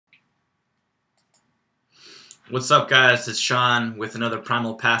What's up, guys? It's Sean with another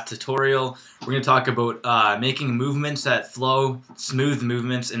Primal Path tutorial. We're going to talk about making movements that flow, smooth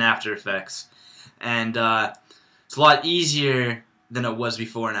movements in After Effects. And it's a lot easier than it was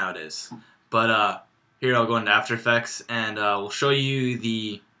before nowadays. But here I'll go into After Effects and we'll show you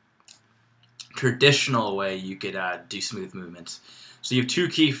the traditional way you could do smooth movements. So you have two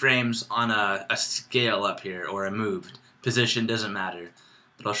keyframes on a scale up here, or a move. Position doesn't matter,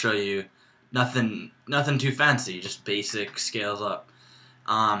 but I'll show you. Nothing too fancy, just basic scales up.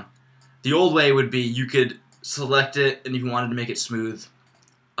 The old way would be you could select it, and if you wanted to make it smooth,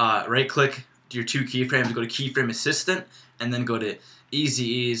 right click your two keyframes, go to keyframe assistant, and then go to easy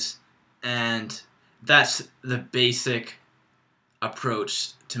ease, and that's the basic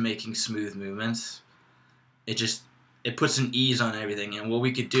approach to making smooth movements. It puts an ease on everything, and what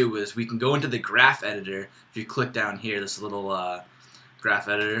we could do is we can go into the graph editor. If you click down here, this little graph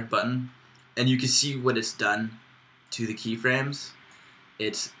editor button, and you can see what it's done to the keyframes.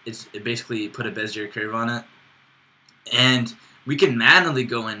 It basically put a Bezier curve on it, and we can manually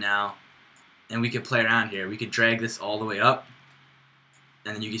go in now, and we can play around here. We could drag this all the way up,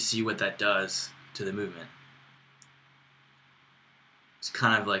 and then you can see what that does to the movement. It's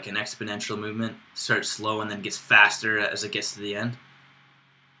kind of like an exponential movement. Starts slow and then gets faster as it gets to the end.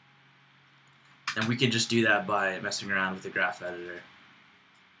 And we can just do that by messing around with the graph editor,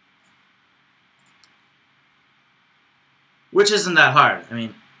 which isn't that hard. I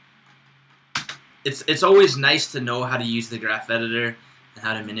mean, it's always nice to know how to use the graph editor and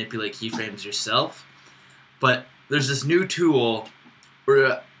how to manipulate keyframes yourself. But there's this new tool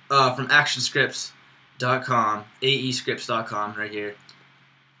from actionscripts.com, aescripts.com right here,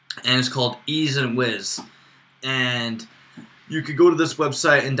 and it's called Ease and Wizz. And you could go to this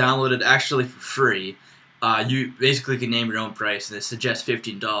website and download it actually for free. You basically can name your own price, and it suggests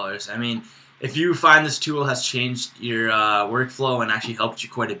 $15. I mean, if you find this tool has changed your workflow and actually helped you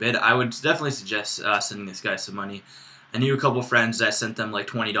quite a bit, I would definitely suggest sending this guy some money. I knew a couple friends that sent them like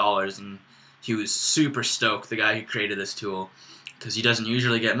 $20, and he was super stoked, the guy who created this tool, because he doesn't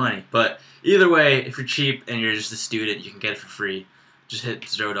usually get money. But either way, if you're cheap and you're just a student, you can get it for free. Just hit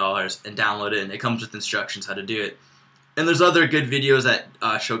 $0 and download it, and it comes with instructions how to do it. And there's other good videos that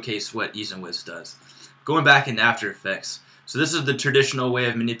showcase what Ease and Wizz does. Going back into After Effects. So this is the traditional way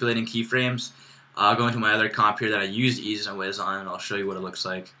of manipulating keyframes. I'll go into my other comp here that I used Ease and Wizz on, and I'll show you what it looks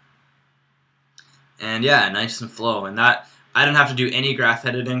like. And yeah, nice and flow. And that, I didn't have to do any graph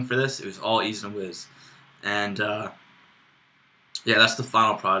editing for this. It was all Ease and Wizz. And yeah, that's the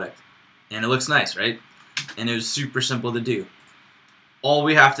final product. And it looks nice, right? And it was super simple to do. All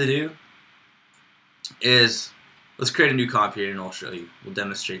we have to do is, let's create a new comp here and I'll show you. We'll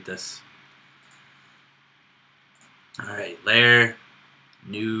demonstrate this. Alright, layer,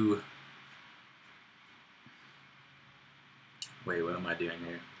 new. Wait, what am I doing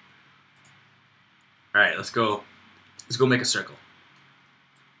here? Alright, let's go make a circle.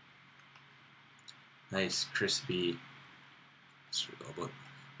 Nice, crispy circle, but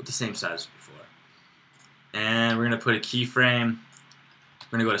with the same size as before. And we're going to put a keyframe.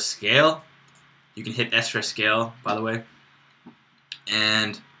 We're going to go to scale. You can hit S for scale, by the way.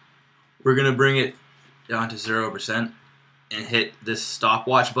 And we're going to bring it down to 0% and hit this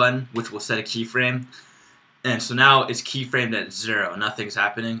stopwatch button, which will set a keyframe. And so now it's keyframed at 0. Nothing's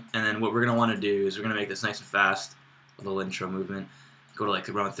happening. And then what we're going to want to do is we're going to make this nice and fast. A little intro movement. Go to like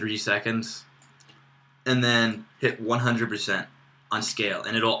around 3 seconds. And then hit 100% on scale.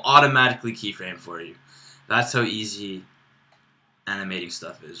 And it'll automatically keyframe for you. That's how easy animating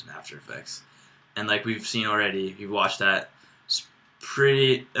stuff is in After Effects. And like we've seen already, you've watched that, it's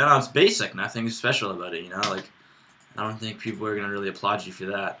pretty, I don't know, it's basic, nothing special about it, you know, like, I don't think people are going to really applaud you for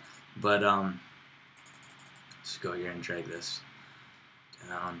that, but, let's go here and drag this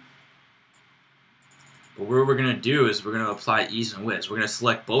down. But what we're going to do is we're going to apply Ease and Wizz. We're going to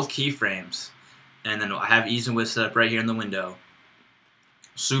select both keyframes, and then I have Ease and Wizz set up right here in the window.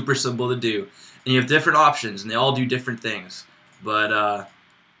 Super simple to do. And you have different options, and they all do different things. But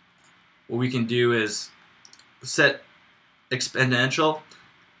what we can do is set exponential,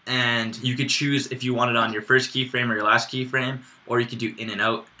 and you could choose if you want it on your first keyframe or your last keyframe, or you could do in and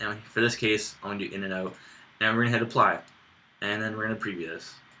out. And for this case, I'm going to do in and out. And we're going to hit apply. And then we're going to preview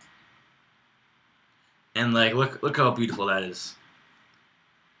this. And like, look how beautiful that is.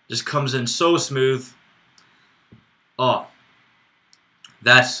 Just comes in so smooth. Oh,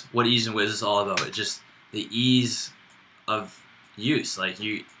 that's what Ease and Wizz is all about. It's just the ease of use. Like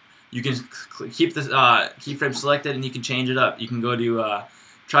you can keep the keyframe selected and you can change it up. You can go to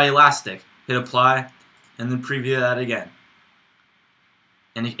try elastic, hit apply, and then preview that again.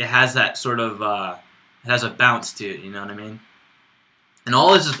 And it has that sort of It has a bounce to it, you know what I mean? And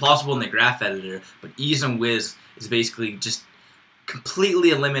all this is possible in the graph editor, but Ease and Wizz is basically just completely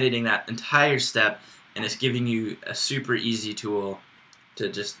eliminating that entire step, and it's giving you a super easy tool to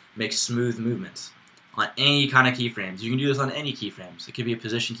just make smooth movements on any kind of keyframes. You can do this on any keyframes. It could be a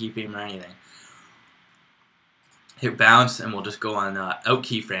position keyframe or anything. Hit bounce, and we'll just go on out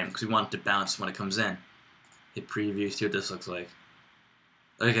keyframe because we want it to bounce when it comes in. Hit preview, see what this looks like.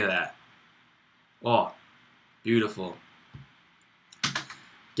 Look at that. Oh, beautiful.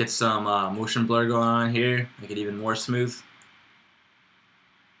 Get some motion blur going on here, make it even more smooth.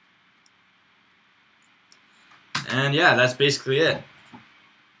 And yeah, that's basically it.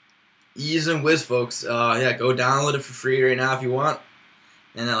 Ease and Wizz, folks. Yeah, go download it for free right now if you want.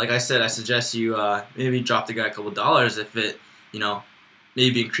 And like I said, I suggest you maybe drop the guy a couple dollars if it, you know,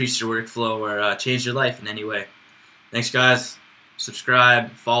 maybe increase your workflow or change your life in any way. Thanks, guys.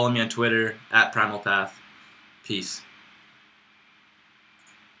 Subscribe. Follow me on Twitter @PrimalPath. Peace.